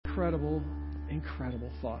incredible,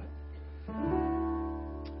 incredible thought.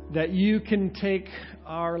 That you can take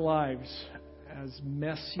our lives, as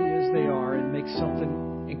messy as they are, and make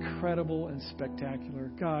something incredible and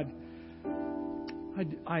spectacular. God,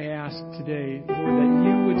 I ask today, Lord, that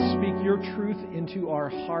you would speak your truth into our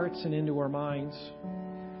hearts and into our minds.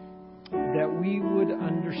 That we would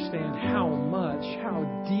understand how much, how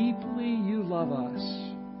deeply you love us.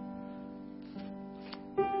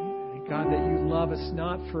 And God, that you love us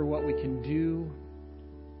not for what we can do,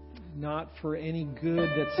 not for any good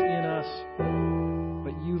that's in us,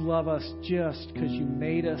 but you love us just because you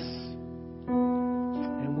made us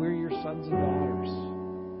and we're your sons and daughters.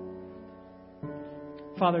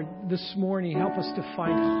 Father, this morning, help us to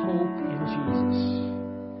find hope in Jesus.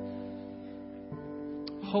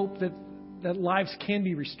 Hope that lives can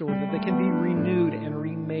be restored, that they can be renewed and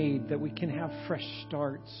remade, that we can have fresh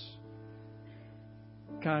starts.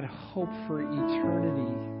 God, hope for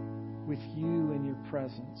eternity with you in your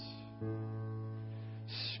presence.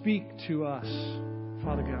 Speak to us,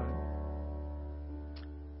 Father God.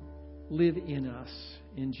 Live in us.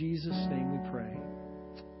 In Jesus' name we pray.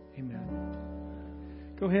 Amen.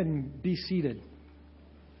 Go ahead and be seated.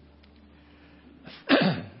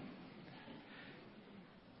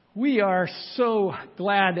 We are so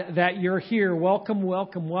glad that you're here. Welcome,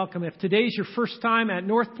 welcome, welcome. If today's your first time at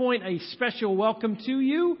North Point, a special welcome to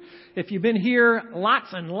you. If you've been here lots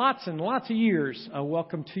and lots and lots of years, a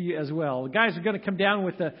welcome to you as well. The guys are going to come down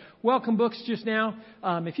with the welcome books just now.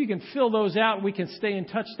 If you can fill those out, we can stay in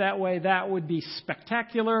touch that way. That would be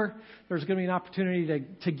spectacular. There's going to be an opportunity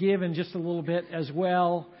to give in just a little bit as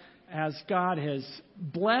well. As God has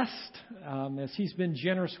blessed, as He's been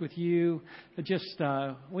generous with you,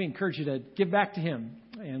 we encourage you to give back to Him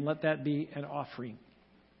and let that be an offering.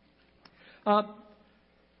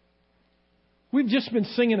 We've just been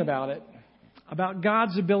singing about it, about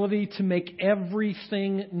God's ability to make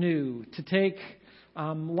everything new, to take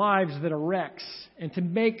lives that are wrecks and to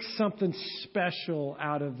make something special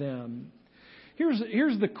out of them.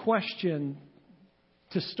 Here's the question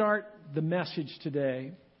to start the message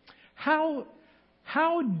today. How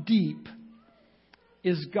deep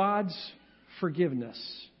is God's forgiveness?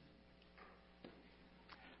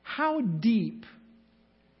 How deep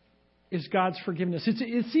is God's forgiveness?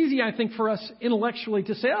 It's easy, I think, for us intellectually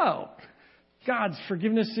to say, oh, God's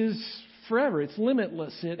forgiveness is forever. It's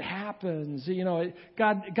limitless. It happens.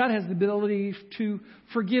 God has the ability to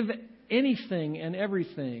forgive anything and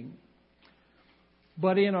everything.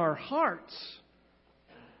 But in our hearts,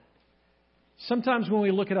 sometimes when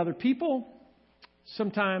we look at other people,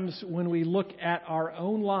 sometimes when we look at our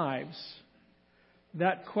own lives,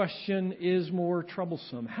 that question is more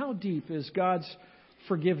troublesome. How deep is God's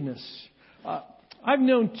forgiveness? I've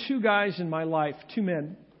known two guys in my life, two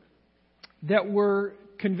men, that were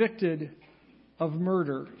convicted of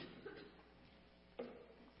murder.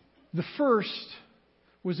 The first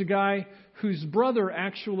was a guy whose brother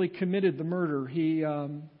actually committed the murder. He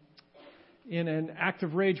in an act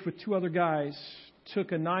of rage with two other guys,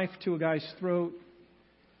 took a knife to a guy's throat,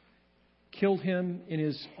 killed him in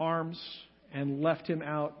his arms, and left him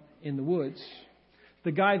out in the woods.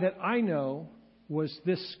 The guy that I know was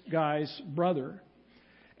this guy's brother.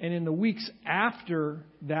 And in the weeks after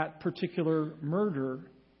that particular murder,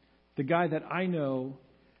 the guy that I know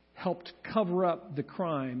helped cover up the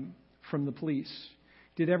crime from the police.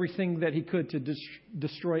 Did everything that he could to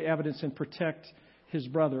destroy evidence and protect his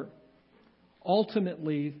brother.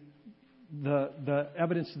 Ultimately, the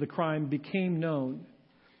evidence of the crime became known.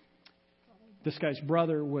 This guy's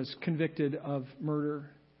brother was convicted of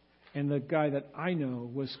murder, and the guy that I know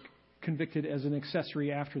was convicted as an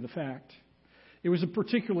accessory after the fact. It was a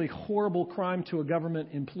particularly horrible crime to a government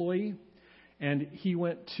employee, and he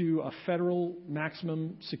went to a federal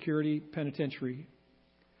maximum security penitentiary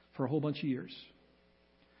for a whole bunch of years.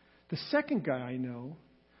 The second guy I know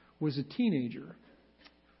was a teenager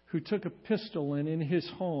who took a pistol and in his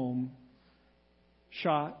home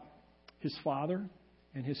shot his father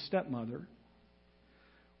and his stepmother,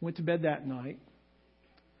 went to bed that night,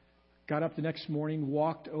 got up the next morning,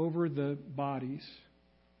 walked over the bodies,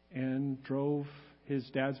 and drove his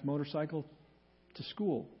dad's motorcycle to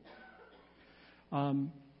school.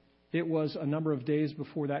 It was a number of days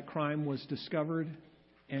before that crime was discovered,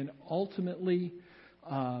 and ultimately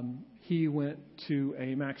he went to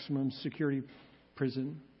a maximum security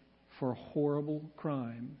prison for a horrible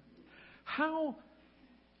crime. How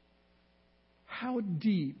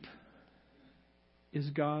deep is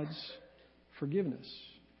God's forgiveness?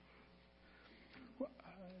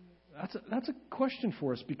 That's a question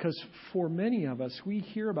for us, because for many of us, we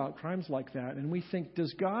hear about crimes like that and we think,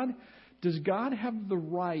 does God Does God have the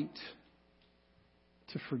right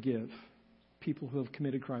to forgive people who have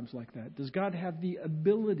committed crimes like that? Does God have the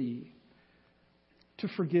ability to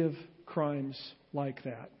forgive crimes like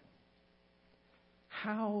that?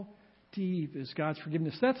 How deep is God's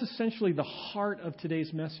forgiveness? That's essentially the heart of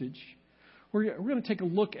today's message. We're going to take a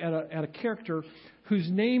look at a character whose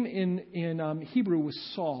name in Hebrew was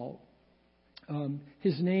Saul.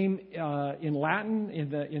 His name in Latin,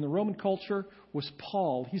 in the Roman culture, was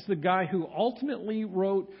Paul. He's the guy who ultimately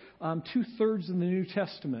wrote 2/3 of the New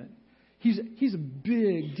Testament. He's a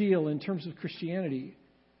big deal in terms of Christianity.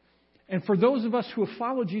 And for those of us who have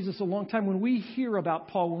followed Jesus a long time, when we hear about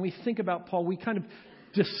Paul, when we think about Paul, we kind of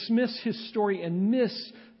dismiss his story and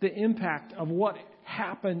miss the impact of what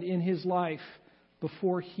happened in his life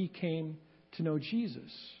before he came to know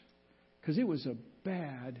Jesus. Because it was a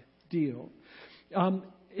bad deal.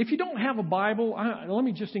 If you don't have a Bible, let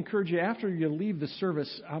me just encourage you, after you leave the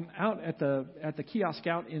service, out at the kiosk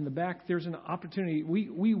out in the back, there's an opportunity.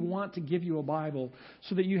 We want to give you a Bible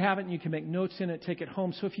so that you have it and you can make notes in it, take it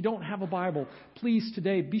home. So if you don't have a Bible, please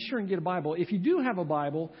today be sure and get a Bible. If you do have a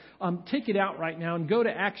Bible, take it out right now and go to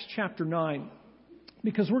Acts chapter 9,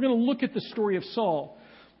 because we're going to look at the story of Saul.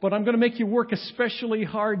 But I'm going to make you work especially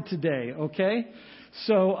hard today, okay?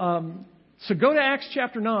 So go to Acts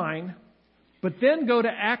chapter 9, but then go to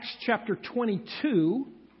Acts chapter 22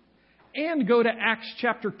 and go to Acts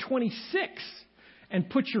chapter 26 and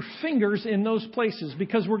put your fingers in those places,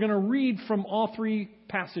 because we're going to read from all three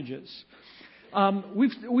passages.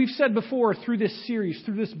 We've said before through this series,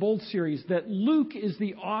 through this Bold series, that Luke is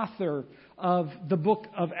the author of the book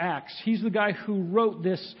of Acts. He's the guy who wrote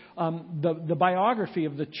this, the biography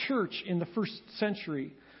of the church in the first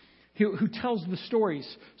century, who tells the stories.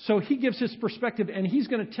 So he gives his perspective, and he's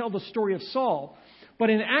going to tell the story of Saul. But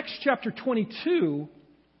in Acts chapter 22,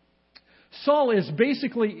 Saul is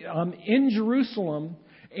basically in Jerusalem,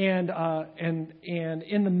 and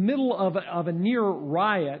in the middle of a near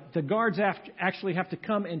riot. The guards actually have to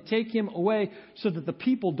come and take him away so that the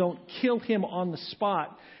people don't kill him on the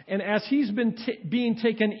spot. And as he's been being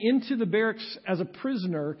taken into the barracks as a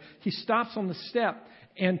prisoner, he stops on the step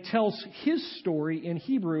and tells his story in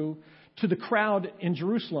Hebrew to the crowd in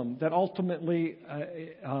Jerusalem that ultimately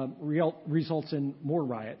results in more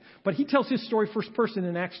riot. But he tells his story first person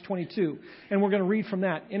in Acts 22, and we're going to read from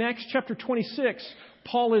that. In Acts chapter 26,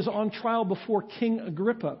 Paul is on trial before King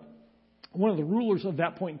Agrippa, one of the rulers of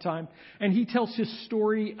that point in time, and he tells his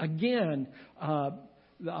story again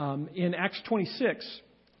in Acts 26,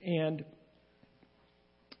 and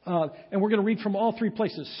we're going to read from all three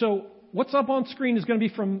places. So what's up on screen is going to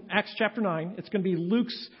be from Acts chapter 9. It's going to be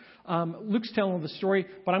Luke's telling of the story,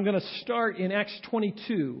 but I'm going to start in Acts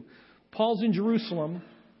 22. Paul's in Jerusalem,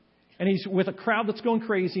 and he's with a crowd that's going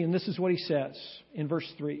crazy, and this is what he says in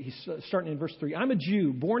verse 3. He's starting in verse 3. I'm a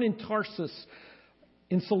Jew, born in Tarsus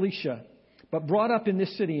in Cilicia, but brought up in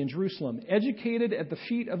this city in Jerusalem, educated at the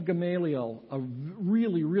feet of Gamaliel, a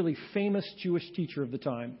really, really famous Jewish teacher of the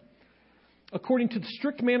time. According to the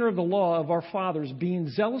strict manner of the law of our fathers, being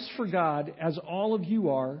zealous for God, as all of you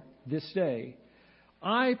are this day,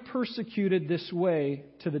 I persecuted this way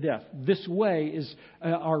to the death. This way is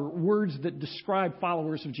are words that describe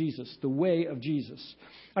followers of Jesus, the way of Jesus.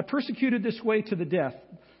 I persecuted this way to the death,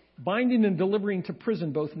 binding and delivering to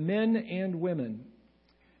prison both men and women,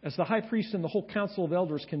 as the high priest and the whole council of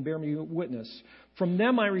elders can bear me witness. From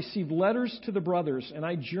them I received letters to the brothers, and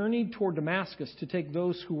I journeyed toward Damascus to take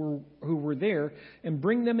those who were there and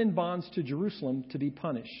bring them in bonds to Jerusalem to be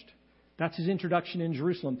punished. That's his introduction in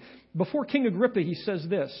Jerusalem. Before King Agrippa, he says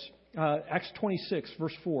this, Acts 26,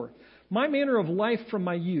 verse 4. My manner of life from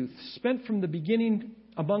my youth, spent from the beginning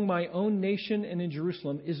among my own nation and in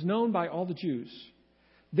Jerusalem, is known by all the Jews.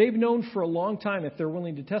 They've known for a long time, if they're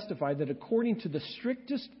willing to testify, that according to the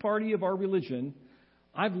strictest party of our religion,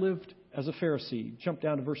 I've lived as a Pharisee. Jump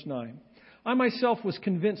down to verse 9. I myself was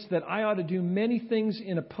convinced that I ought to do many things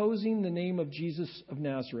in opposing the name of Jesus of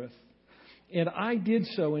Nazareth. And I did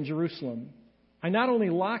so in Jerusalem. I not only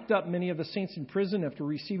locked up many of the saints in prison after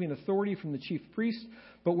receiving authority from the chief priest,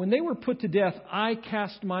 but when they were put to death, I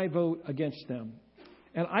cast my vote against them.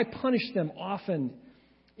 And I punished them often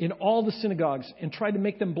in all the synagogues and tried to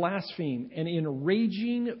make them blaspheme. And in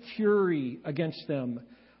raging fury against them,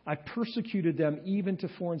 I persecuted them even to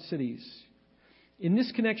foreign cities. In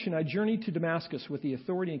this connection, I journeyed to Damascus with the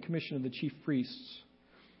authority and commission of the chief priests.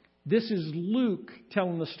 This is Luke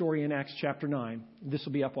telling the story in Acts chapter 9. This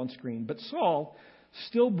will be up on screen. But Saul,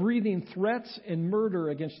 still breathing threats and murder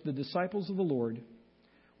against the disciples of the Lord,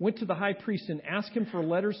 went to the high priest and asked him for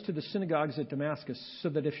letters to the synagogues at Damascus, so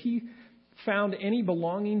that if he found any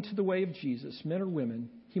belonging to the way of Jesus, men or women,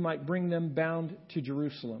 he might bring them bound to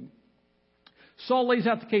Jerusalem. Saul lays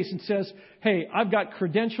out the case and says, hey, I've got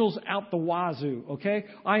credentials out the wazoo, okay?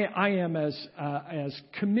 I am as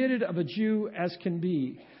committed of a Jew as can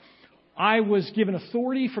be. I was given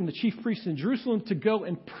authority from the chief priests in Jerusalem to go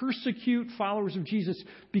and persecute followers of Jesus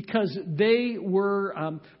because they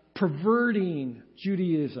were perverting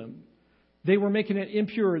Judaism. They were making it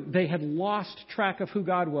impure. They had lost track of who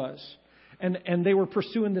God was. And they were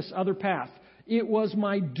pursuing this other path. It was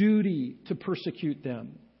my duty to persecute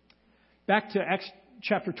them. Back to Acts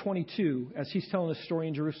chapter 22, as he's telling a story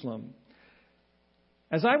in Jerusalem.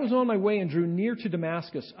 As I was on my way and drew near to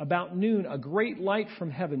Damascus, about noon, a great light from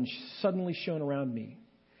heaven suddenly shone around me.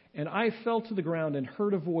 And I fell to the ground and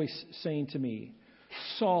heard a voice saying to me,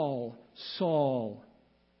 Saul, Saul,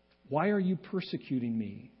 why are you persecuting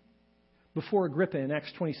me? Before Agrippa in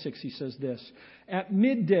Acts 26, he says this, At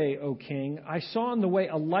midday, O king, I saw on the way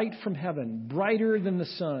a light from heaven, brighter than the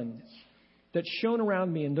sun, that shone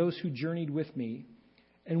around me and those who journeyed with me.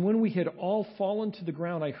 And when we had all fallen to the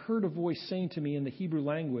ground, I heard a voice saying to me in the Hebrew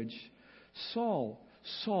language, Saul,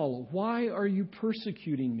 Saul, why are you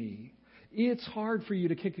persecuting me? It's hard for you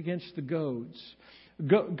to kick against the goads.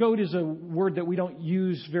 Goad is a word that we don't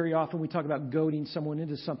use very often. We talk about goading someone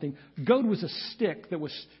into something. Goad was a stick that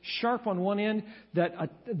was sharp on one end that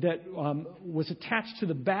was attached to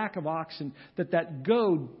the back of oxen, that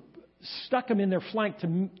goad stuck them in their flank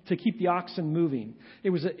to keep the oxen moving. It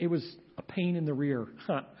was a pain in the rear.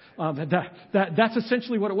 That's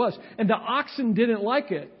essentially what it was. And the oxen didn't like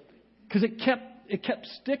it because it kept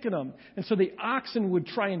sticking them. And so the oxen would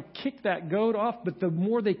try and kick that goad off, but the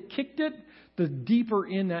more they kicked it, the deeper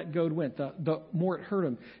in that goad went, the more it hurt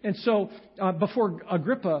them. And so before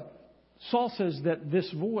Agrippa, Saul says that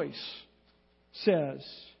this voice says,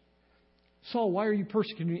 Saul, why are you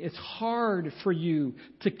persecuting me? It's hard for you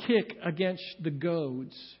to kick against the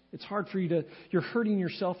goads. It's hard for you you're hurting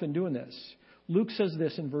yourself in doing this. Luke says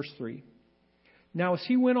this in verse 3. Now as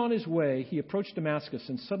he went on his way, he approached Damascus,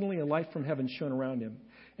 and suddenly a light from heaven shone around him.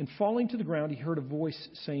 And falling to the ground, he heard a voice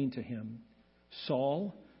saying to him,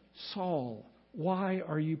 Saul, Saul, why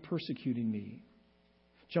are you persecuting me?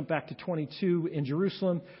 Jump back to 22 in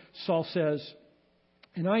Jerusalem. Saul says,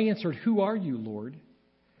 And I answered, Who are you, Lord?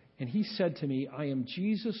 And he said to me, I am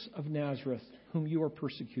Jesus of Nazareth, whom you are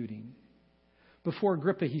persecuting. Before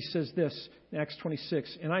Agrippa, he says this in Acts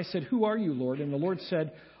 26. And I said, Who are you, Lord? And the Lord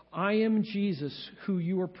said, I am Jesus, who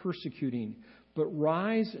you are persecuting. But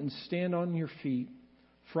rise and stand on your feet.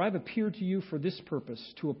 For I have appeared to you for this purpose,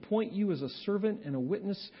 to appoint you as a servant and a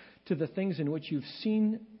witness to the things in which you've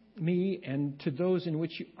seen me and to those in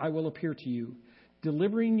which I will appear to you,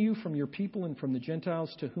 delivering you from your people and from the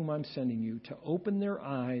Gentiles to whom I'm sending you, to open their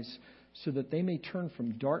eyes so that they may turn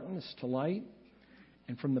from darkness to light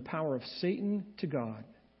and from the power of Satan to God,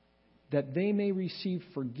 that they may receive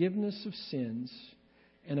forgiveness of sins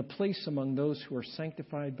and a place among those who are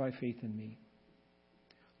sanctified by faith in me.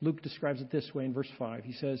 Luke describes it this way in verse 5.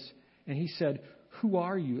 He says, And he said, Who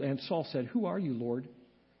are you? And Saul said, Who are you, Lord?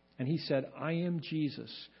 And he said, I am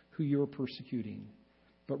Jesus, who you are persecuting.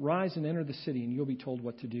 But rise and enter the city, and you'll be told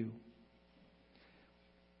what to do.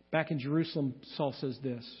 Back in Jerusalem, Saul says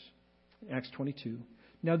this, Acts 22.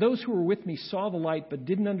 Now those who were with me saw the light, but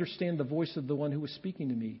didn't understand the voice of the one who was speaking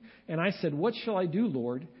to me. And I said, What shall I do,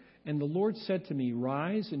 Lord? And the Lord said to me,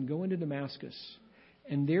 Rise and go into Damascus,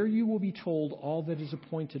 and there you will be told all that is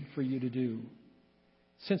appointed for you to do.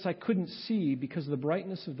 Since I couldn't see because of the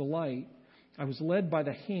brightness of the light, I was led by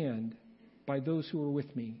the hand by those who were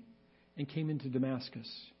with me and came into Damascus.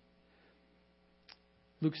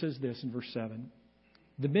 Luke says this in verse 7.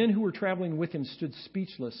 The men who were traveling with him stood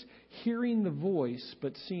speechless, hearing the voice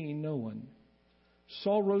but seeing no one.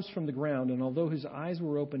 Saul rose from the ground, and although his eyes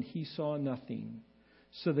were open, he saw nothing.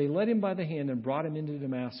 So they led him by the hand and brought him into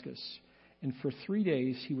Damascus. And for 3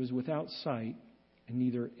 days he was without sight and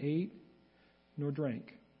neither ate nor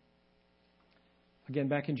drank. Again,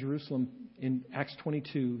 back in Jerusalem, in Acts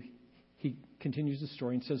 22, he continues the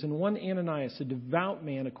story and says, And one Ananias, a devout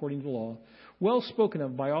man according to the law, well spoken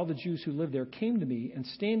of by all the Jews who lived there, came to me, and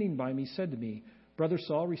standing by me said to me, Brother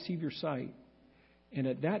Saul, receive your sight. And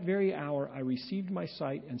at that very hour I received my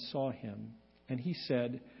sight and saw him. And he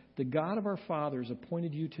said, The God of our fathers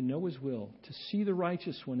appointed you to know his will, to see the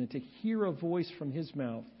righteous one, and to hear a voice from his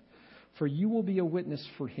mouth. For you will be a witness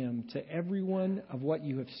for him to everyone of what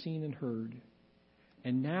you have seen and heard.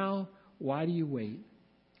 And now, why do you wait?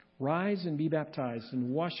 Rise and be baptized and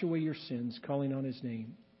wash away your sins, calling on his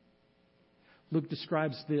name. Luke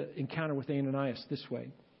describes the encounter with Ananias this way.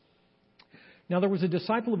 Now there was a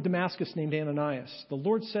disciple of Damascus named Ananias. The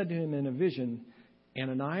Lord said to him in a vision,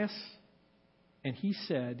 Ananias? And he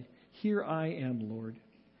said, "Here I am, Lord."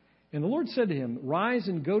 And the Lord said to him, "Rise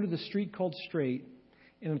and go to the street called Straight,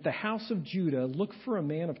 and at the house of Judah look for a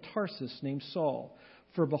man of Tarsus named Saul.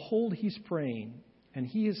 For behold, he's praying, and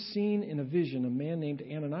he has seen in a vision a man named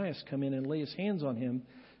Ananias come in and lay his hands on him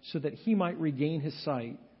so that he might regain his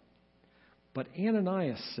sight." But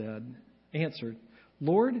Ananias answered,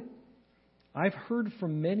 "Lord, I've heard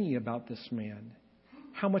from many about this man,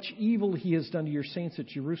 how much evil he has done to your saints at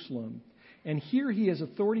Jerusalem. And here he has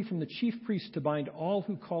authority from the chief priest to bind all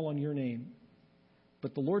who call on your name."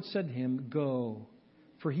 But the Lord said to him, "Go,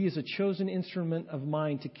 for he is a chosen instrument of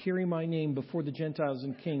mine to carry my name before the Gentiles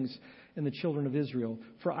and kings and the children of Israel.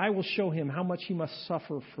 For I will show him how much he must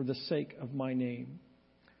suffer for the sake of my name."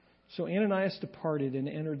 So Ananias departed and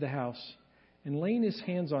entered the house. And laying his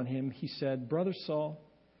hands on him, he said, "Brother Saul,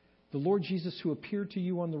 the Lord Jesus, who appeared to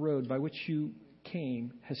you on the road by which you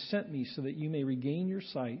came, has sent me so that you may regain your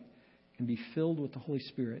sight and be filled with the Holy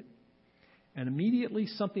Spirit." And immediately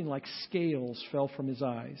something like scales fell from his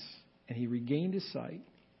eyes, and he regained his sight.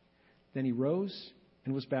 Then he rose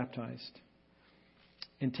and was baptized.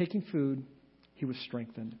 And taking food, he was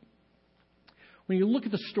strengthened. When you look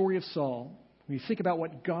at the story of Saul, when you think about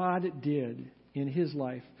what God did in his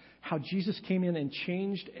life, how Jesus came in and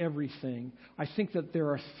changed everything, I think that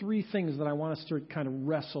there are three things that I want us to kind of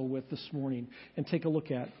wrestle with this morning and take a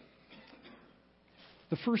look at.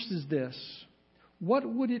 The first is this: what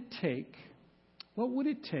would it take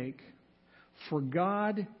for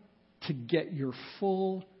God to get your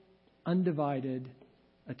full, undivided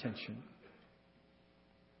attention?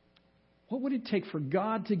 What would it take for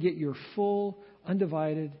God to get your full,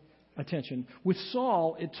 undivided attention? With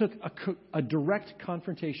Saul, it took a direct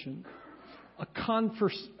confrontation, a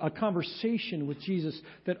conversation with Jesus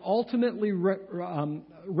that ultimately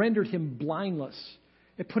rendered him blindless.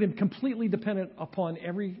 It put him completely dependent upon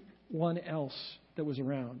everyone else that was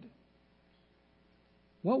around.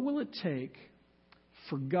 What will it take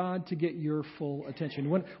for God to get your full attention?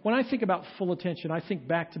 When I think about full attention, I think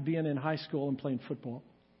back to being in high school and playing football.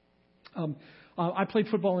 I played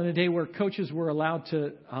football in a day where coaches were allowed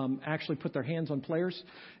to actually put their hands on players,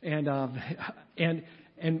 and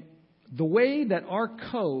the way that our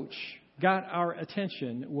coach got our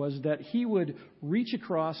attention was that he would reach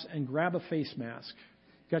across and grab a face mask.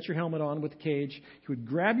 Got your helmet on with the cage. He would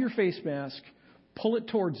grab your face mask, pull it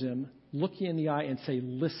towards him, look you in the eye, and say,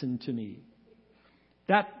 "Listen to me."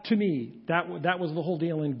 That, to me, that was the whole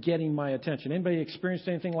deal in getting my attention. Anybody experienced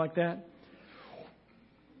anything like that?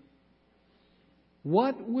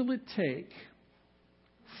 What will it take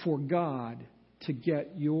for God to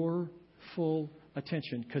get your full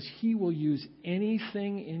attention? Because He will use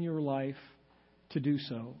anything in your life to do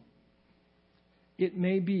so. It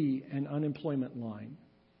may be an unemployment line.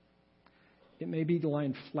 It may be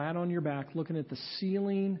lying flat on your back looking at the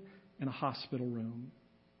ceiling in a hospital room.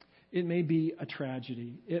 It may be a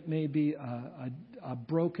tragedy. It may be a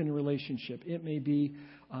broken relationship. It may be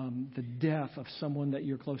the death of someone that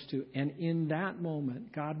you're close to. And in that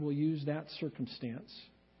moment, God will use that circumstance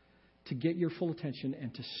to get your full attention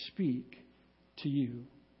and to speak to you.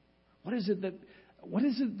 What is it that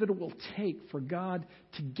it will take for God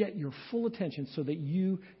to get your full attention so that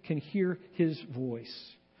you can hear His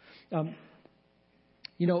voice?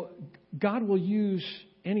 God will use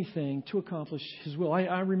anything to accomplish His will.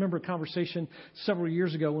 I remember a conversation several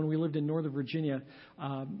years ago when we lived in Northern Virginia.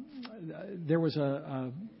 There was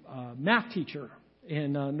a math teacher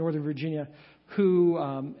in Northern Virginia who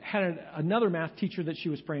had another math teacher that she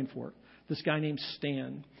was praying for, this guy named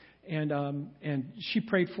Stan. And she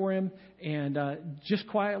prayed for him, and just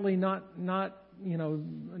quietly, not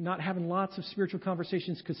having lots of spiritual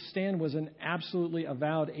conversations, because Stan was an absolutely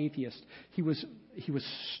avowed atheist. He was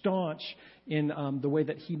staunch in the way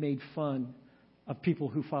that he made fun of people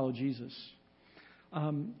who follow Jesus.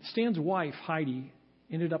 Stan's wife, Heidi,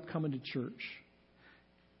 ended up coming to church,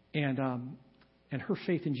 and her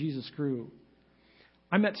faith in Jesus grew.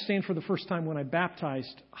 I met Stan for the first time when I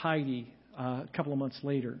baptized Heidi a couple of months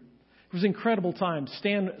later. It was an incredible time.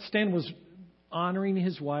 Stan was honoring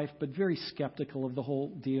his wife, but very skeptical of the whole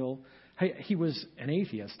deal. He was an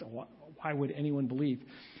atheist. Why would anyone believe?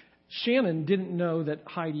 Shannon didn't know that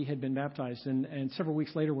Heidi had been baptized, and several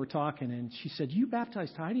weeks later we're talking, and she said, "You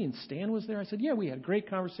baptized Heidi and Stan was there?" I said, "Yeah, we had a great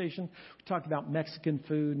conversation. We talked about Mexican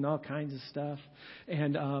food and all kinds of stuff."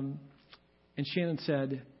 And Shannon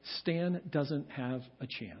said, "Stan doesn't have a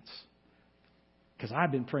chance because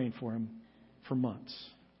I've been praying for him for months.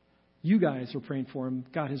 You guys are praying for him.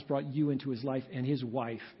 God has brought you into his life, and his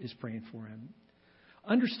wife is praying for him."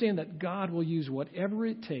 Understand that God will use whatever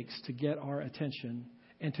it takes to get our attention,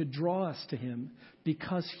 and to draw us to Him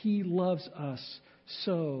because He loves us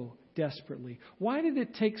so desperately. Why did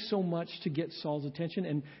it take so much to get Saul's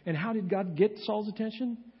attention? And how did God get Saul's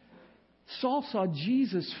attention? Saul saw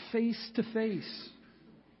Jesus face to face.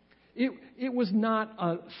 It was not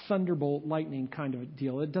a thunderbolt lightning kind of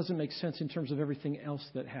deal. It doesn't make sense in terms of everything else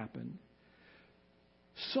that happened.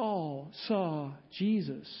 Saul saw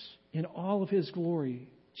Jesus in all of His glory.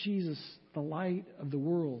 Jesus, the light of the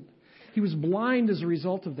world. He was blind as a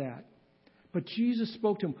result of that. But Jesus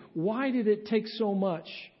spoke to him. Why did it take so much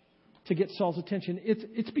to get Saul's attention?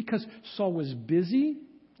 It's because Saul was busy.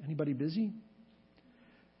 Anybody busy?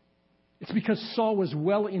 It's because Saul was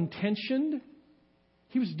well-intentioned.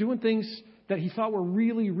 He was doing things that he thought were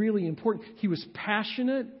really, really important. He was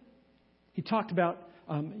passionate. He talked about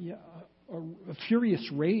a furious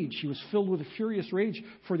rage. He was filled with a furious rage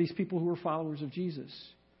for these people who were followers of Jesus.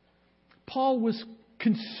 Paul was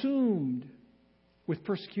consumed with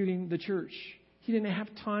persecuting the church. He didn't have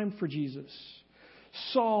time for Jesus.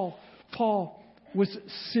 Paul was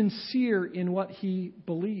sincere in what he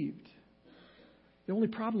believed. The only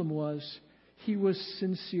problem was he was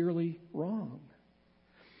sincerely wrong.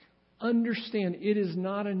 Understand, it is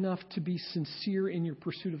not enough to be sincere in your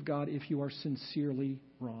pursuit of God if you are sincerely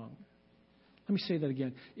wrong. Let me say that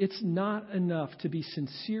again. It's not enough to be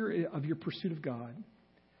sincere of your pursuit of God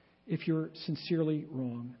if you're sincerely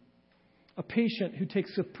wrong. A patient who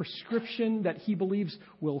takes a prescription that he believes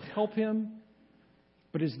will help him,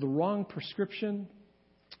 but is the wrong prescription,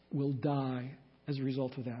 will die as a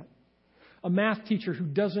result of that. A math teacher who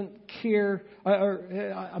doesn't care,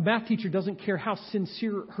 doesn't care how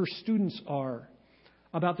sincere her students are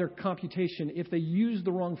about their computation. If they use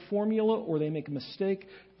the wrong formula or they make a mistake,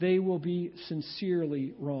 they will be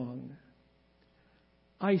sincerely wrong.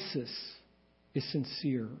 ISIS is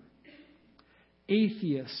sincere.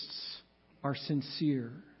 Atheists are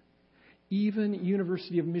sincere. Even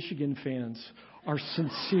University of Michigan fans are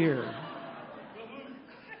sincere.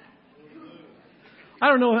 I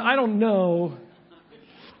don't know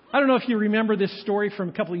if you remember this story from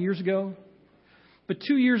a couple of years ago. But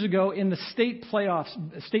 2 years ago, in the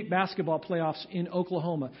state basketball playoffs in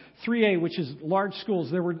Oklahoma, 3A, which is large schools,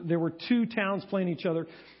 there were two towns playing each other.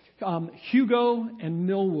 Hugo and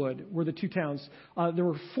Millwood were the two towns. There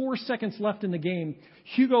were 4 seconds left in the game.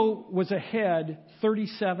 Hugo was ahead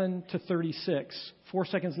 37-36. 4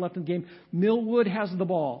 seconds left in the game. Millwood has the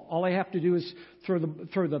ball. All I have to do is throw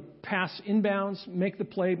the pass inbounds, make the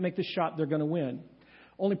play, make the shot. They're going to win.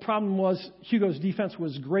 Only problem was Hugo's defense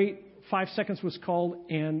was great. 5 seconds was called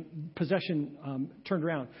and possession turned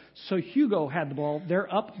around. So Hugo had the ball.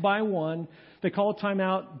 They're up by 1. They call a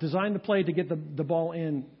timeout, design the play to get the ball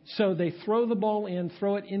in. So they throw the ball in,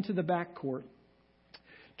 throw it into the backcourt.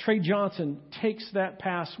 Trey Johnson takes that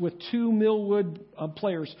pass with 2 Millwood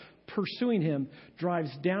players pursuing him, drives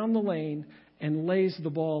down the lane, and lays the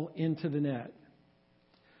ball into the net.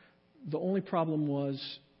 The only problem was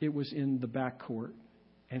it was in the backcourt,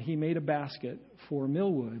 and he made a basket for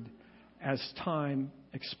Millwood as time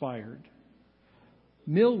expired.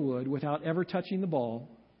 Millwood, without ever touching the ball,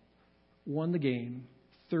 won the game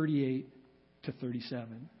 38-37.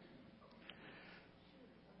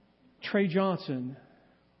 Trey Johnson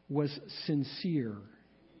was sincere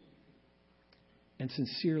and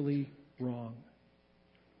sincerely wrong.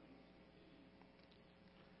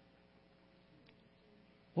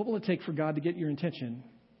 What will it take for God to get your attention?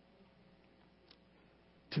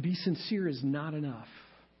 To be sincere is not enough.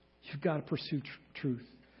 You've got to pursue truth.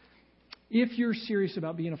 If you're serious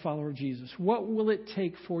about being a follower of Jesus, what will it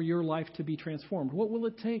take for your life to be transformed? What will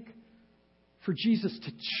it take for Jesus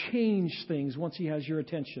to change things once He has your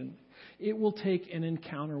attention? It will take an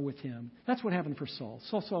encounter with Him. That's what happened for Saul.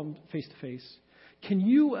 Saul saw Him face to face. Can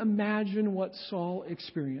you imagine what Saul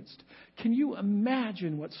experienced? Can you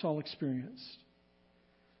imagine what Saul experienced?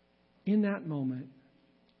 In that moment,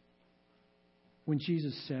 when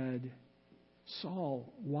Jesus said,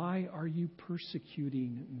 Saul, why are you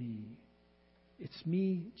persecuting me? It's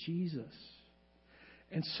me, Jesus.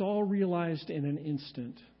 And Saul realized in an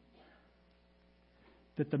instant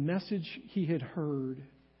that the message he had heard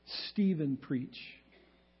Stephen preach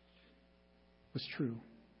was true.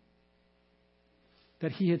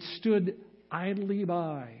 That he had stood idly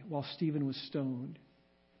by while Stephen was stoned.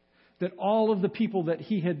 That all of the people that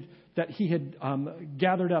he had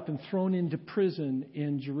gathered up and thrown into prison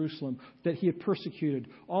in Jerusalem, that he had persecuted,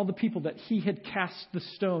 all the people that he had cast the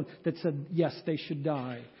stone that said, yes, they should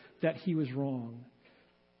die, that he was wrong.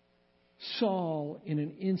 Saul, in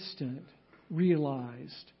an instant,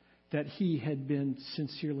 realized that he had been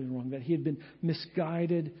sincerely wrong, that he had been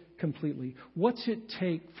misguided completely. What's it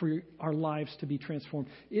take for our lives to be transformed?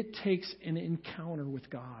 It takes an encounter with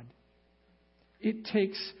God. It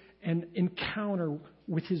takes an encounter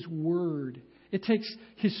with His Word. It takes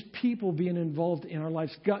His people being involved in our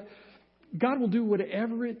lives. God will do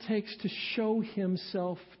whatever it takes to show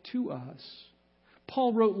Himself to us.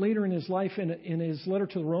 Paul wrote later in his life, in his letter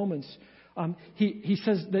to the Romans, he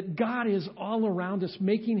says that God is all around us,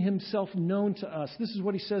 making Himself known to us. This is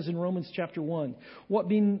what he says in Romans chapter 1. What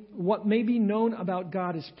may be known about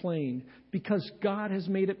God is plain, because God has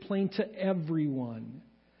made it plain to everyone.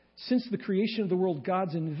 Since the creation of the world,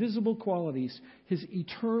 God's invisible qualities, His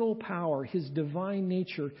eternal power, His divine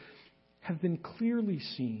nature, have been clearly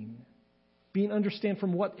seen, being understood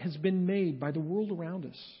from what has been made by the world around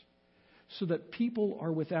us, so that people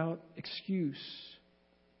are without excuse.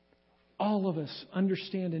 All of us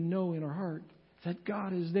understand and know in our heart that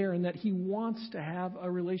God is there and that He wants to have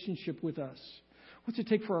a relationship with us. What's it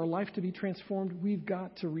take for our life to be transformed? We've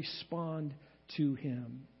got to respond to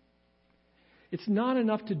Him. It's not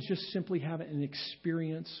enough to just simply have an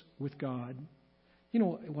experience with God. You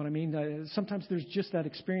know what I mean? Sometimes there's just that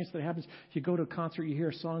experience that happens. You go to a concert, you hear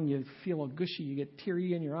a song, you feel all gushy, you get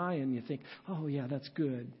teary in your eye, and you think, oh yeah, that's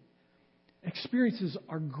good. Experiences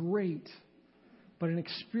are great, but an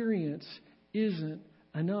experience isn't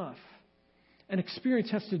enough. An experience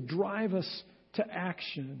has to drive us to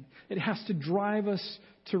action. It has to drive us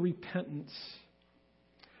to repentance.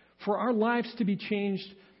 For our lives to be changed,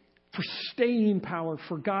 for staying power,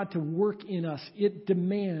 for God to work in us, it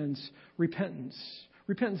demands repentance.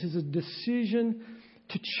 Repentance is a decision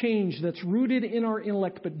to change that's rooted in our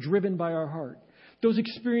intellect but driven by our heart. Those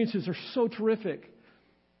experiences are so terrific,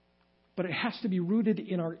 but it has to be rooted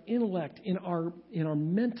in our intellect, in our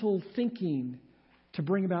mental thinking to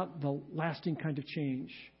bring about the lasting kind of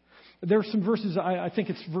change. There are some verses, I think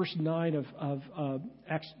it's verse 9 of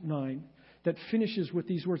Acts 9, that finishes with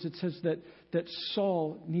these words. It says that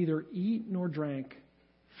Saul neither eat nor drank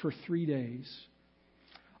for 3 days.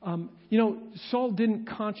 Saul didn't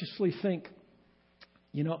consciously think,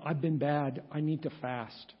 I've been bad. I need to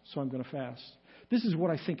fast, so I'm going to fast. This is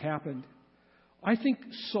what I think happened. I think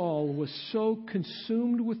Saul was so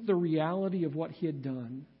consumed with the reality of what he had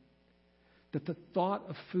done that the thought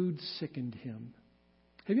of food sickened him.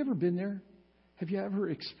 Have you ever been there? Have you ever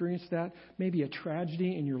experienced that? Maybe a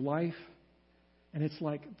tragedy in your life, and it's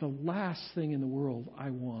like the last thing in the world I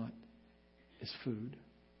want is food.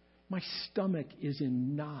 My stomach is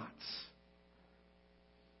in knots.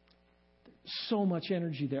 So much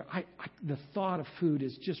energy there. The thought of food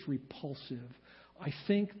is just repulsive. I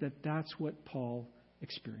think that's what Paul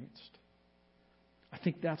experienced. I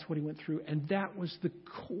think that's what he went through. And that was the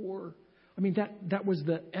core. That was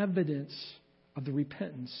the evidence of the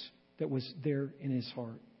repentance that was there in his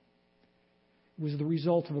heart. It was the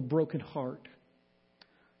result of a broken heart,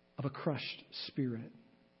 of a crushed spirit.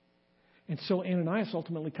 And so Ananias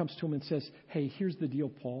ultimately comes to him and says, hey, here's the deal,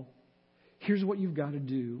 Paul. Here's what you've got to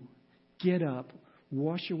do. Get up,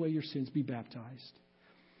 wash away your sins, be baptized.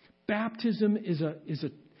 Baptism is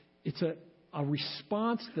a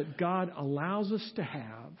response that God allows us to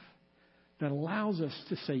have, that allows us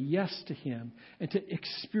to say yes to Him and to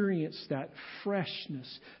experience that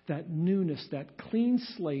freshness, that newness, that clean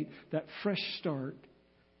slate, that fresh start.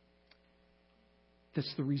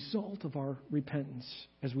 That's the result of our repentance,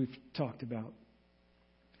 as we've talked about.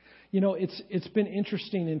 It's been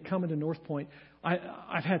interesting in coming to North Point.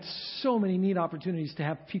 I've had so many neat opportunities to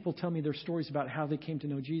have people tell me their stories about how they came to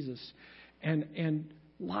know Jesus. And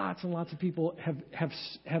lots and lots of people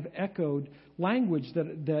have echoed language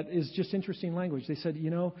that is just interesting language. They said,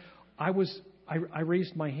 I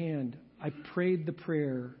raised my hand. I prayed the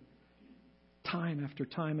prayer time after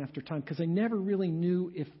time after time because I never really knew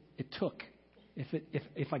if it took.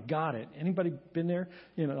 If I got it. Anybody been there?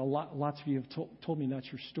 Lots of you have told me that's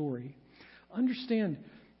your story. Understand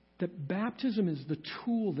that baptism is the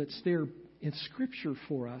tool that's there in Scripture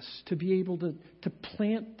for us to be able to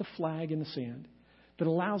plant the flag in the sand that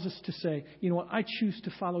allows us to say, I choose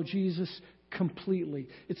to follow Jesus completely.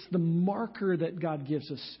 It's the marker that God gives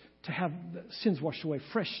us to have sins washed away,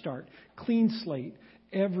 fresh start, clean slate,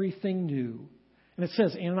 everything new. And it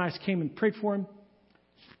says Ananias came and prayed for him,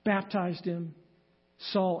 baptized him.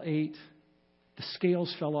 Saul ate. The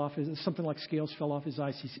scales fell off. Something like scales fell off his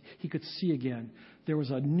eyes. He could see again. There was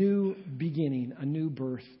a new beginning, a new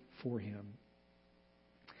birth for him.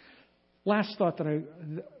 Last thought that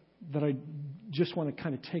I just want to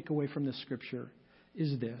kind of take away from this scripture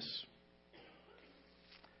is this.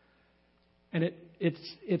 And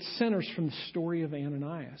it centers from the story of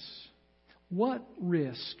Ananias. What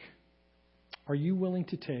risk are you willing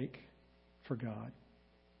to take for God?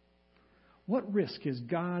 What risk is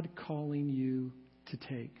God calling you to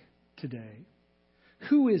take today?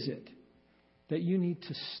 Who is it that you need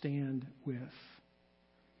to stand with?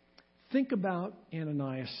 Think about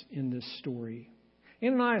Ananias in this story.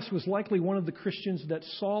 Ananias was likely one of the Christians that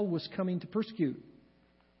Saul was coming to persecute.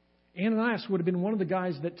 Ananias would have been one of the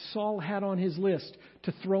guys that Saul had on his list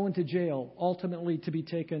to throw into jail, ultimately to be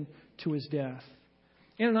taken to his death.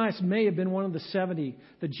 Ananias may have been one of the 70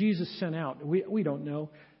 that Jesus sent out. We don't know.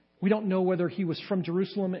 We don't know whether he was from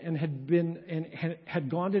Jerusalem and had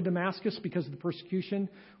gone to Damascus because of the persecution.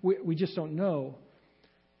 We just don't know.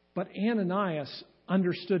 But Ananias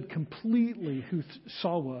understood completely who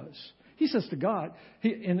Saul was. He says to God,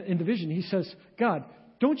 in the vision, he says, God,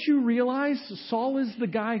 don't you realize Saul is the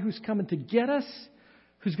guy who's coming to get us,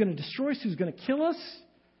 who's going to destroy us, who's going to kill us?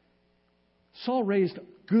 Saul raised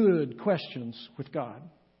good questions with God.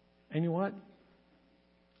 And you know what?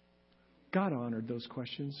 God honored those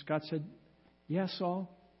questions. God said, yeah,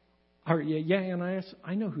 Saul, or yeah, Ananias,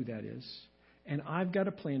 I know who that is. And I've got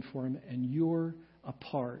a plan for him, and you're a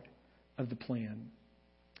part of the plan.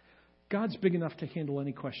 God's big enough to handle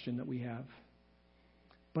any question that we have.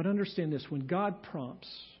 But understand this, when God prompts,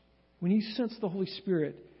 when you sense the Holy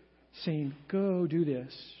Spirit saying, go do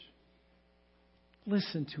this,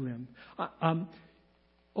 listen to him.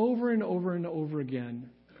 Over and over and over again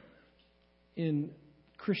in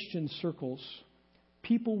Christian circles,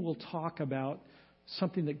 people will talk about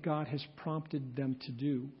something that God has prompted them to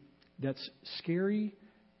do that's scary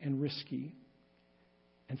and risky.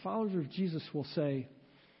 And followers of Jesus will say,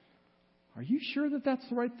 are you sure that that's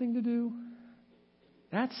the right thing to do?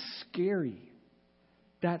 That's scary.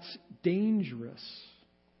 That's dangerous.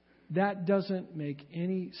 That doesn't make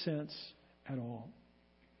any sense at all.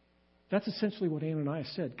 That's essentially what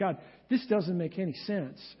Ananias said. God, this doesn't make any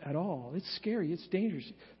sense at all. It's scary. It's dangerous.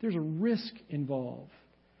 There's a risk involved.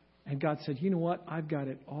 And God said, you know what? I've got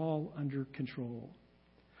it all under control.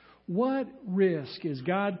 What risk is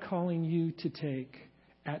God calling you to take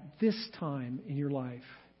at this time in your life?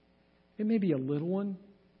 It may be a little one.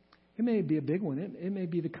 It may be a big one. It may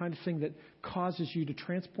be the kind of thing that causes you to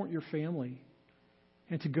transport your family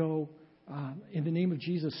and to go in the name of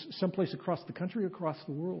Jesus someplace across the country, across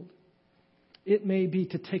the world. It may be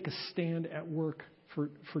to take a stand at work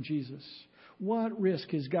for Jesus. What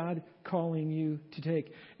risk is God calling you to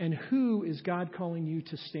take? And who is God calling you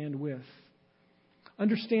to stand with?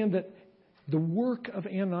 Understand that the work of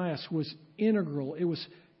Ananias was integral. It was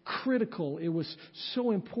critical. It was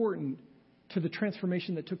so important to the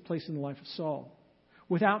transformation that took place in the life of Saul.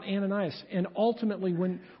 Without Ananias, and ultimately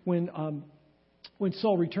when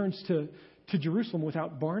Saul returns to Jerusalem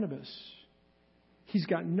without Barnabas, he's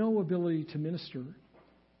got no ability to minister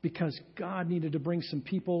because God needed to bring some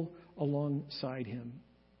people alongside him.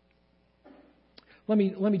 Let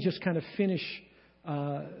me just kind of finish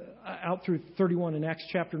out through 31 in Acts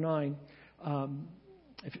chapter 9.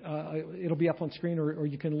 It'll be up on screen, or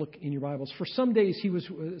you can look in your Bibles. For some days,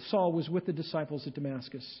 Saul was with the disciples at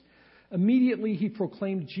Damascus. Immediately, he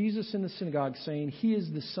proclaimed Jesus in the synagogue, saying, "He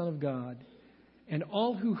is the Son of God." And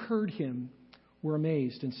all who heard him were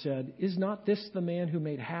amazed and said, "Is not this the man who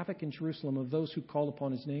made havoc in Jerusalem of those who called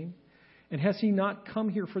upon his name? And has he not come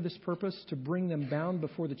here for this purpose, to bring them bound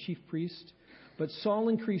before the chief priest?" But Saul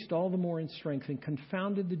increased all the more in strength and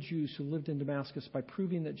confounded the Jews who lived in Damascus by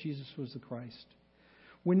proving that Jesus was the Christ.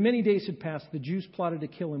 When many days had passed, the Jews plotted to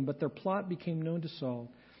kill him, but their plot became known to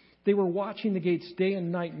Saul. They were watching the gates day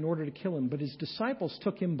and night in order to kill him, but his disciples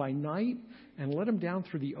took him by night and let him down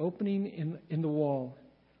through the opening in the wall,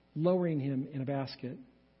 lowering him in a basket.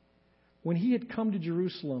 When he had come to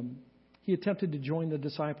Jerusalem, he attempted to join the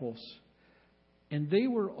disciples, and they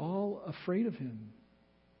were all afraid of him,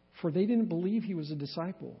 for they didn't believe he was a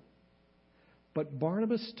disciple. But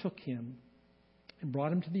Barnabas took him and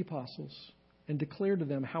brought him to the apostles, and declared to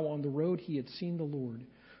them how on the road he had seen the Lord,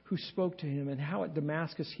 who spoke to him, and how at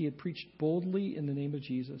Damascus he had preached boldly in the name of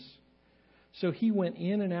Jesus. So he went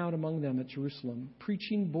in and out among them at Jerusalem,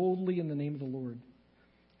 preaching boldly in the name of the Lord.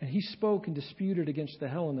 And he spoke and disputed against the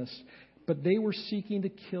Hellenists, but they were seeking to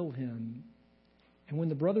kill him. And when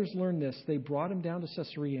the brothers learned this, they brought him down to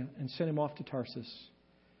Caesarea and sent him off to Tarsus.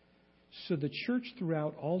 So the church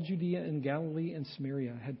throughout all Judea and Galilee and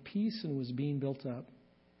Samaria had peace and was being built up.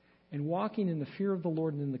 And walking in the fear of the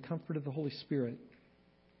Lord and in the comfort of the Holy Spirit,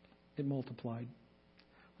 it multiplied.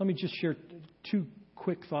 Let me just share two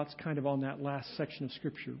quick thoughts kind of on that last section of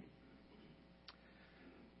Scripture.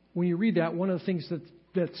 When you read that, one of the things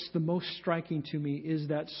that's the most striking to me is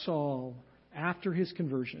that Saul, after his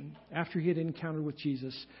conversion, after he had encountered with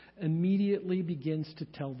Jesus, immediately begins to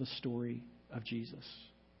tell the story of Jesus.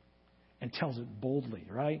 And tells it boldly,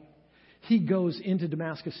 right? He goes into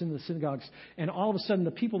Damascus, into the synagogues, and all of a sudden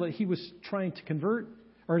the people that he was trying to convert,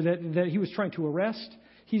 or that he was trying to arrest,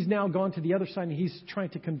 he's now gone to the other side and he's trying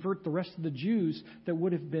to convert the rest of the Jews that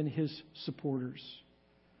would have been his supporters.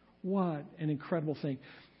 What an incredible thing.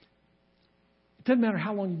 It doesn't matter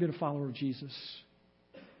how long you've been a follower of Jesus.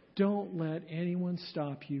 Don't let anyone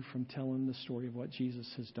stop you from telling the story of what Jesus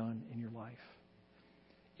has done in your life.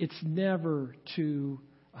 It's never too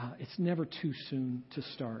soon to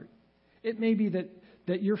start. It may be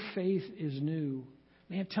that your faith is new.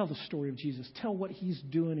 Man, tell the story of Jesus. Tell what He's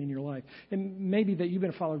doing in your life. And maybe that you've been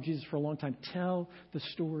a follower of Jesus for a long time. Tell the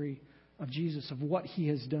story of Jesus, of what He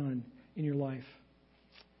has done in your life.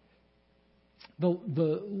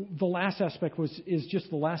 The last aspect is just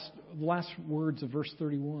the last words of verse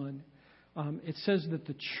 31. It says that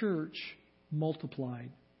the church multiplied.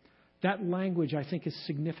 That language, I think, is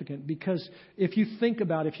significant because if you think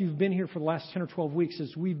about it, if you've been here for the last 10 or 12 weeks,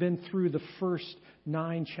 as we've been through the first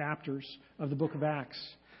 9 chapters of the book of Acts,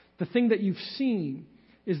 the thing that you've seen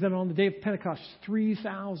is that on the day of Pentecost,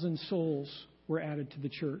 3,000 souls were added to the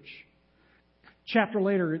church. Chapter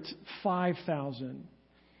later, it's 5,000.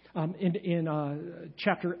 In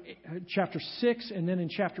chapter 6 and then in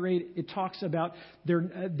chapter 8, it talks about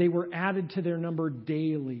they were added to their number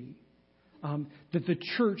daily. That the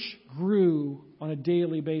church grew on a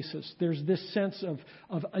daily basis. There's this sense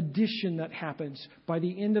of addition that happens. By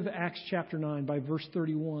the end of Acts chapter 9, by verse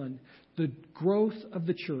 31, the growth of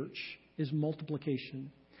the church is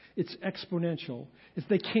multiplication. It's exponential.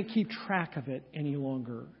 They can't keep track of it any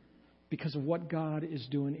longer because of what God is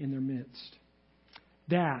doing in their midst.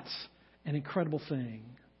 That's an incredible thing.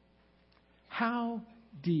 How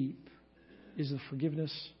deep is the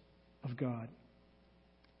forgiveness of God?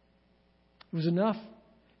 It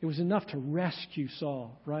was enough to rescue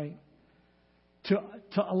Saul, right? To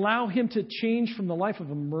allow him to change from the life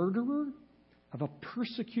of a murderer, of a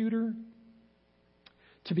persecutor,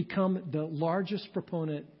 to become the largest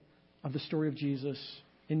proponent of the story of Jesus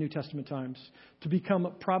in New Testament times. To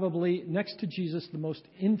become probably, next to Jesus, the most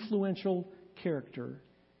influential character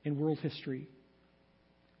in world history.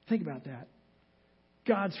 Think about that.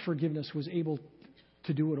 God's forgiveness was able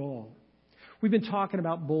to do it all. We've been talking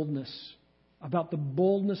about boldness. About the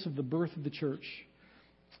boldness of the birth of the church.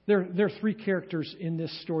 There are 3 characters in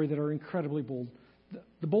this story that are incredibly bold.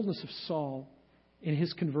 The boldness of Saul in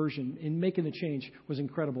his conversion, in making the change, was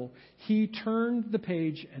incredible. He turned the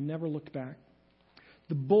page and never looked back.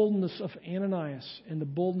 The boldness of Ananias and the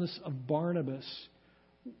boldness of Barnabas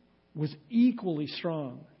was equally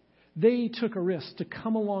strong. They took a risk to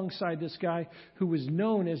come alongside this guy who was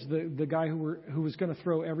known as the guy who was going to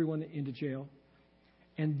throw everyone into jail.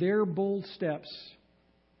 And their bold steps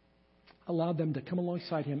allowed them to come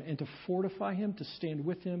alongside him and to fortify him, to stand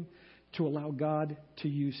with him, to allow God to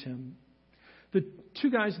use him. The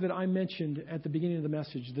 2 guys that I mentioned at the beginning of the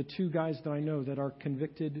message, the 2 guys that I know that are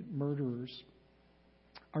convicted murderers,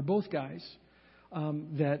 are both guys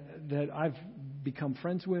that I've become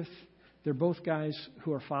friends with. They're both guys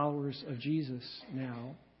who are followers of Jesus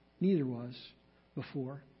now. Neither was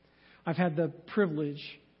before. I've had the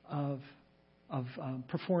privilege of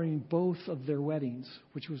performing both of their weddings,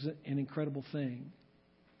 which was an incredible thing.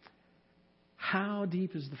 How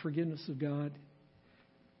deep is the forgiveness of God?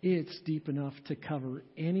 It's deep enough to cover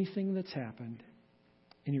anything that's happened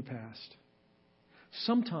in your past.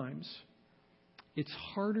 Sometimes it's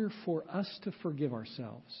harder for us to forgive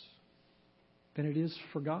ourselves than it is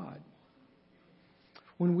for God.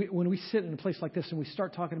 When we sit in a place like this and we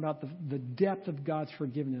start talking about the depth of God's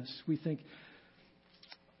forgiveness, we think,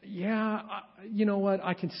 yeah, you know what?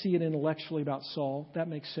 I can see it intellectually about Saul. That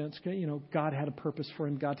makes sense. You know, God had a purpose for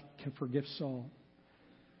him. God can forgive Saul.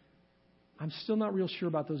 I'm still not real sure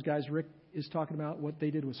about those guys Rick is talking about. What they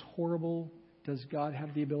did was horrible. Does God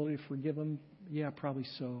have the ability to forgive them? Yeah, probably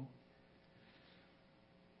so.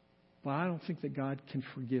 But I don't think that God can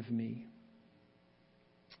forgive me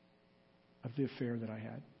of the affair that I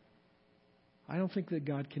had. I don't think that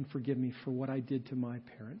God can forgive me for what I did to my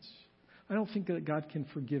parents. I don't think that God can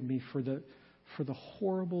forgive me for the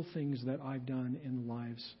horrible things that I've done in the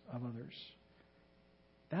lives of others.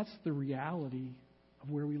 That's the reality of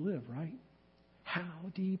where we live, right? How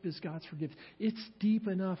deep is God's forgiveness? It's deep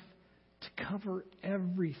enough to cover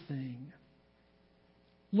everything.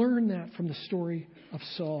 Learn that from the story of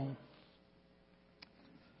Saul.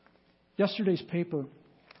 Yesterday's paper,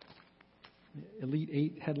 Elite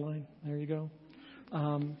 8 headline, there you go.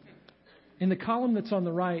 In the column that's on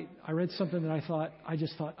the right, I read something that I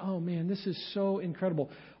just thought, oh man, this is so incredible.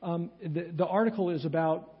 The article is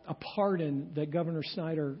about a pardon that Governor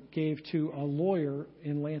Snyder gave to a lawyer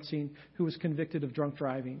in Lansing who was convicted of drunk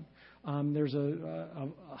driving. There's a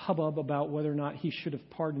hubbub about whether or not he should have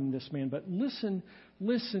pardoned this man. But listen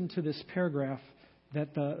to this paragraph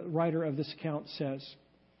that the writer of this account says.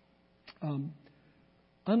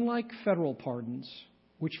 Unlike federal pardons,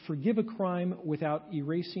 which forgive a crime without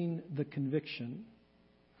erasing the conviction.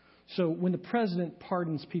 So when the president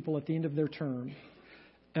pardons people at the end of their term,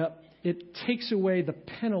 it takes away the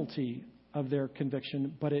penalty of their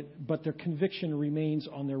conviction, but their conviction remains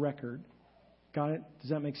on their record. Got it?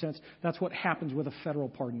 Does that make sense? That's what happens with a federal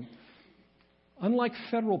pardon. Unlike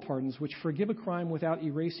federal pardons, which forgive a crime without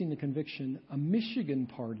erasing the conviction, a Michigan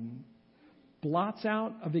pardon blots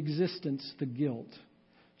out of existence the guilt,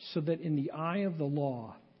 so that in the eye of the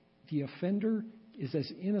law, the offender is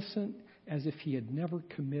as innocent as if he had never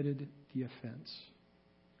committed the offense.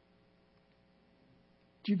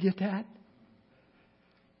 Do you get that?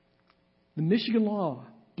 The Michigan law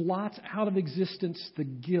blots out of existence the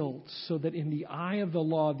guilt, so that in the eye of the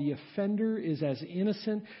law, the offender is as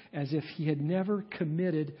innocent as if he had never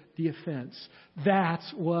committed the offense.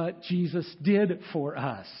 That's what Jesus did for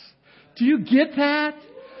us. Do you get that?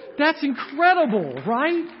 That's incredible,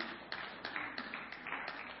 right?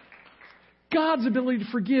 God's ability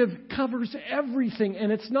to forgive covers everything.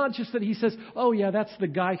 And it's not just that He says, oh yeah, that's the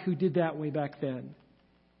guy who did that way back then.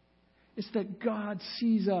 It's that God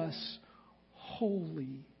sees us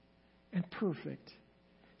holy and perfect.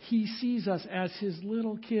 He sees us as His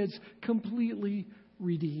little kids, completely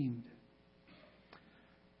redeemed.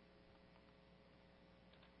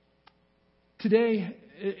 Today,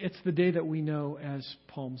 it's the day that we know as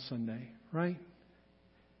Palm Sunday, right?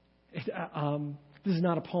 This is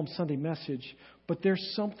not a Palm Sunday message, but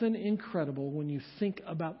there's something incredible when you think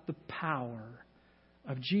about the power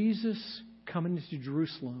of Jesus coming to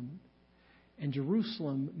Jerusalem, and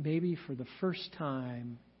Jerusalem, maybe for the first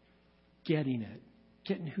time, getting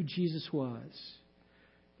who Jesus was.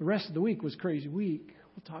 The rest of the week was crazy week.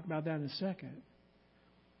 We'll talk about that in a second.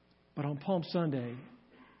 But on Palm Sunday,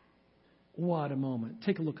 what a moment.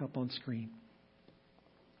 Take a look up on screen.